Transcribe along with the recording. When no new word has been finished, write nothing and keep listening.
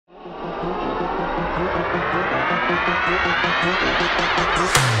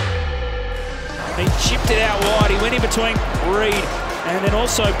He chipped it out wide. He went in between Reed and then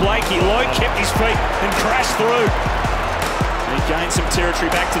also Blakey. Logue kept his feet and crashed through. He gained some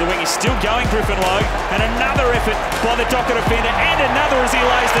territory back to the wing. He's still going, Griffin Logue. And another effort by the Docker defender and another as he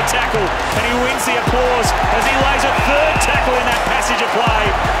lays the tackle. And he wins the applause as he lays a third tackle in that passage of play.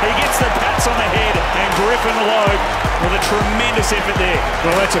 He gets the pats on the head and Griffin Logue with a tremendous effort there.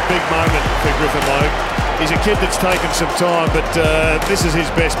 Well, that's a big moment for Griffin Logue. He's a kid that's taken some time, but this is his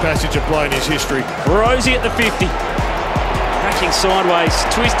best passage of play in his history. Rosie at the 50. Cracking sideways,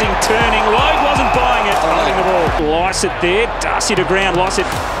 twisting, turning. Logue wasn't buying it, holding the ball. Lycett there, Darcy to ground. Lycett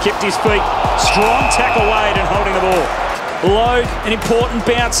kept his feet. Strong tackle Wade and holding the ball. Logue, an important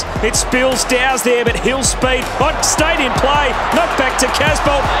bounce. It spills Dow's there, but Hill speed. Stayed in play. Knocked back to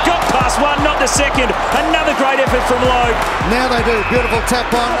Casbolt. Got past one, not the second. Another great effort from Logue. Now they do. Beautiful tap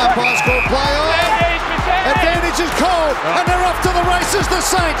on. Umpire's called play on. Advantage is called. And they're off to the races, the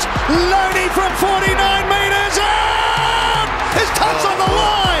Saints. Loney from 49 metres. Out! His touch on the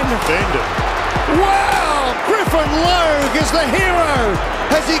line. Defender. Wow! Griffin Logue is the hero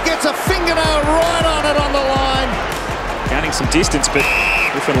as he gets a fingernail right on it on the line. Gaining some distance, but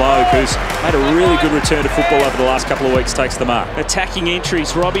Griffin Logue, who's made a really good return to football over the last couple of weeks, takes the mark. Attacking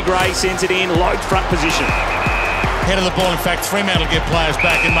entries, Robbie Gray sends it in, Logue front position. Head of the ball, in fact, Fremantle get players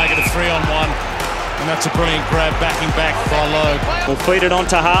back and make it a 3-on-1. And that's a brilliant grab, backing back by Logue. We'll feed it on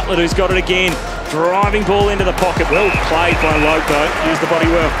to Hartlett, who's got it again. Driving ball into the pocket. Well played by Logue, though. Used the body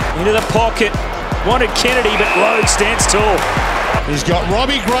well. Into the pocket. Wanted Kennedy, but Logue stands tall. He's got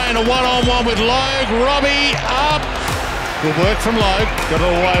Robbie Gray in a one-on-one with Logue. Robbie up. Good work from Logue. Got it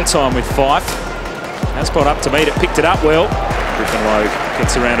all away. Time with Fife. Haspot up to meet it. Picked it up well. Griffin Logue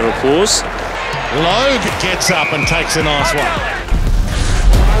gets a round of applause. Logue gets up and takes a nice one.